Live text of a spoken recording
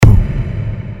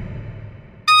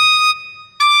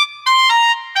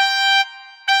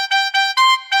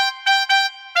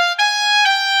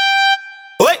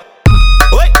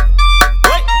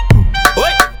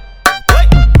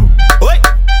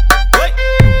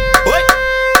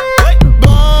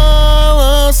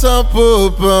Balança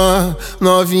popa,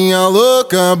 novinha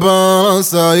louca,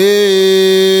 balança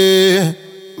aí.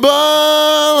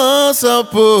 Balança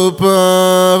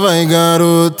popa, vai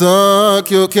garota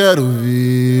que eu quero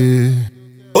ver.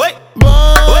 Oi!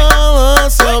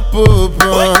 Balança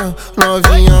popa,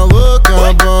 novinha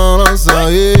louca, balança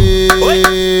aí.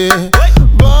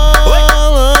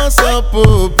 Balança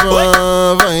popa,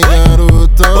 vai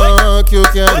garota que eu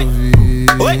quero ver.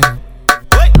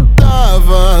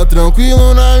 Tava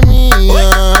tranquilo na minha,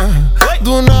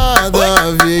 do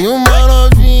nada veio uma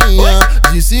novinha.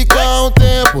 Disse que há um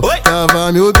tempo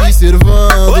tava me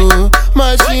observando,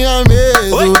 mas tinha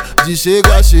medo de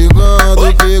chegar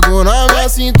chegando. Pegou na minha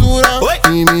cintura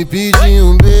e me pediu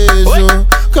um beijo.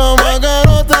 Calma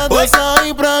garota, dança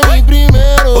aí pra mim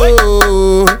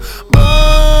primeiro.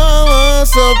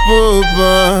 Balança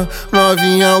popa,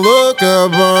 novinha louca,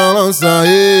 balança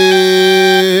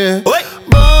aí.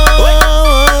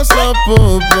 Balança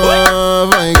popa,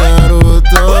 vai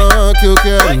garota que eu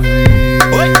quero ver.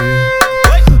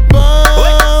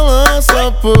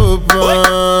 Balança popa,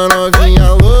 novinha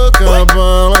louca,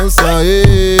 balança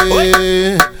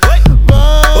aí.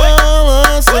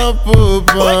 Balança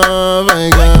popa, vai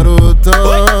garota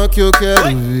que eu quero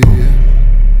ver.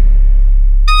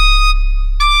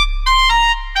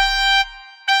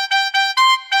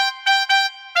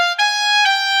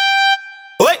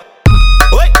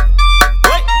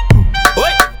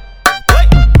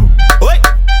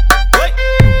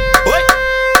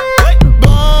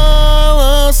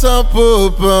 Balança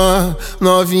popa,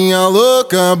 novinha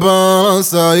louca,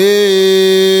 balança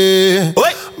aí.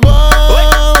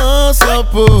 Balança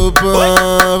popa,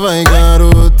 vai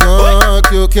garota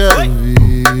que eu quero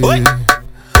ver.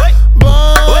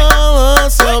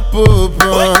 Balança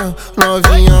popa,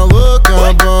 novinha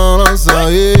louca, balança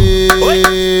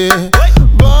aí.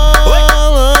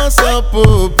 Balança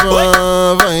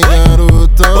popa, vai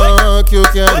garota que eu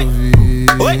quero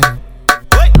ver.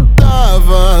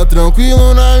 Tava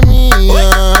tranquilo na minha,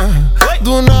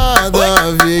 do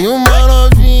nada veio uma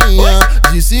novinha.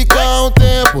 Disse que há um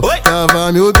tempo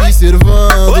tava me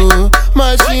observando,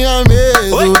 mas tinha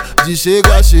medo de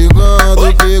chegar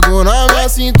chegando. Pegou na minha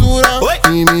cintura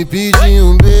e me pediu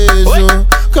um beijo.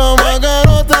 Calma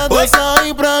garota, dança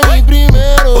aí pra mim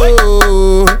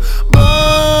primeiro.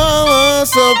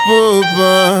 Balança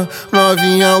popa,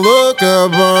 novinha louca,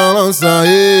 balança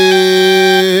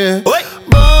aí.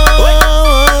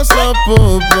 Balança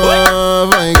popa,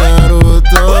 vai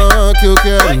garota que eu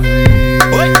quero ver.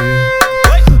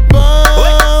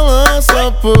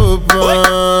 Balança popa,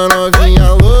 novinha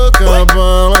louca,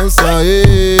 balança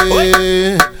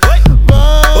aí.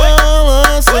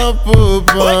 Balança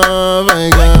popa, vai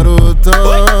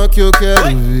garota que eu quero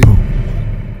ver.